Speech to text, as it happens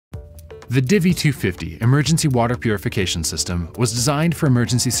The DIVVY 250 Emergency Water Purification System was designed for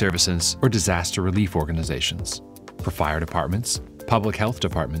emergency services or disaster relief organizations, for fire departments, public health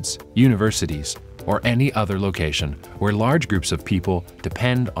departments, universities, or any other location where large groups of people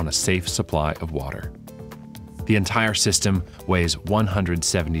depend on a safe supply of water. The entire system weighs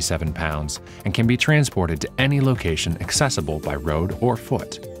 177 pounds and can be transported to any location accessible by road or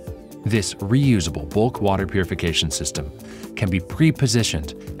foot. This reusable bulk water purification system can be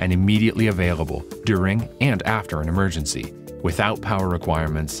pre-positioned and immediately available during and after an emergency without power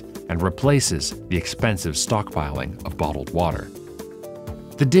requirements and replaces the expensive stockpiling of bottled water.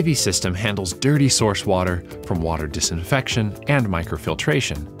 The DIVVY system handles dirty source water from water disinfection and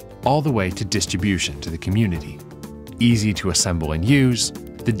microfiltration all the way to distribution to the community. Easy to assemble and use,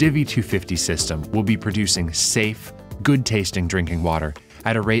 the DIVVY 250 system will be producing safe, good-tasting drinking water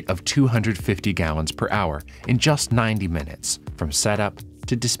at a rate of 250 gallons per hour in just 90 minutes from setup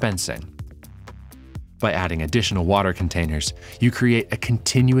to dispensing. By adding additional water containers, you create a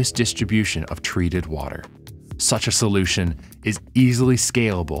continuous distribution of treated water. Such a solution is easily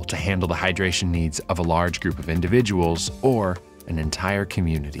scalable to handle the hydration needs of a large group of individuals or an entire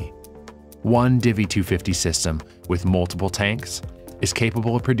community. One DIVVY 250 system with multiple tanks is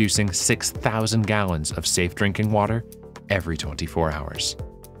capable of producing 6,000 gallons of safe drinking water every 24 hours.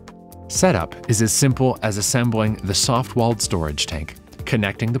 Setup is as simple as assembling the soft-walled storage tank,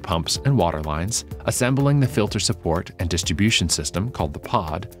 connecting the pumps and water lines, assembling the filter support and distribution system called the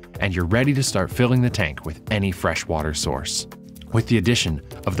pod, and you're ready to start filling the tank with any fresh water source. With the addition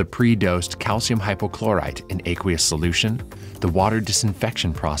of the pre-dosed calcium hypochlorite in aqueous solution, the water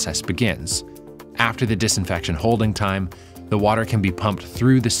disinfection process begins. After the disinfection holding time, the water can be pumped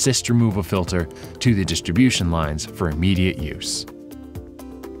through the cyst removal filter to the distribution lines for immediate use.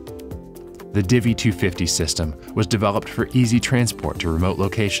 The DIVVY 250 system was developed for easy transport to remote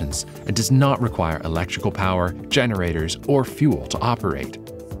locations and does not require electrical power, generators, or fuel to operate.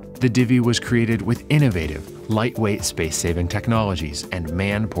 The DIVVY was created with innovative, lightweight space-saving technologies and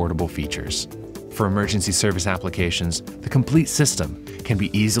man-portable features. For emergency service applications, the complete system can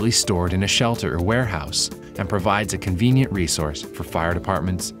be easily stored in a shelter or warehouse and provides a convenient resource for fire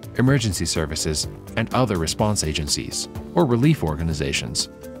departments, emergency services, and other response agencies or relief organizations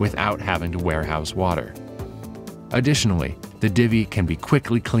without having to warehouse water. Additionally, the DIVVY can be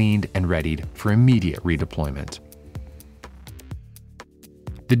quickly cleaned and readied for immediate redeployment.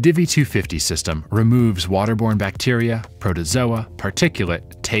 The DIVVY 250 system removes waterborne bacteria, protozoa,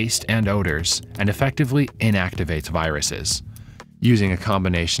 particulate, taste, and odors, and effectively inactivates viruses. Using a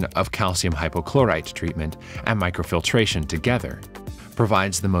combination of calcium hypochlorite treatment and microfiltration together,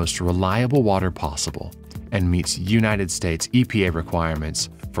 provides the most reliable water possible and meets United States EPA requirements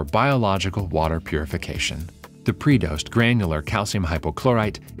for biological water purification. The pre-dosed granular calcium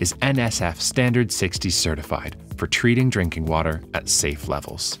hypochlorite is NSF Standard 60 certified for treating drinking water at safe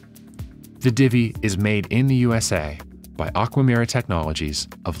levels. The DIVVY is made in the USA by Aquamira Technologies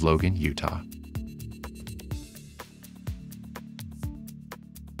of Logan, Utah.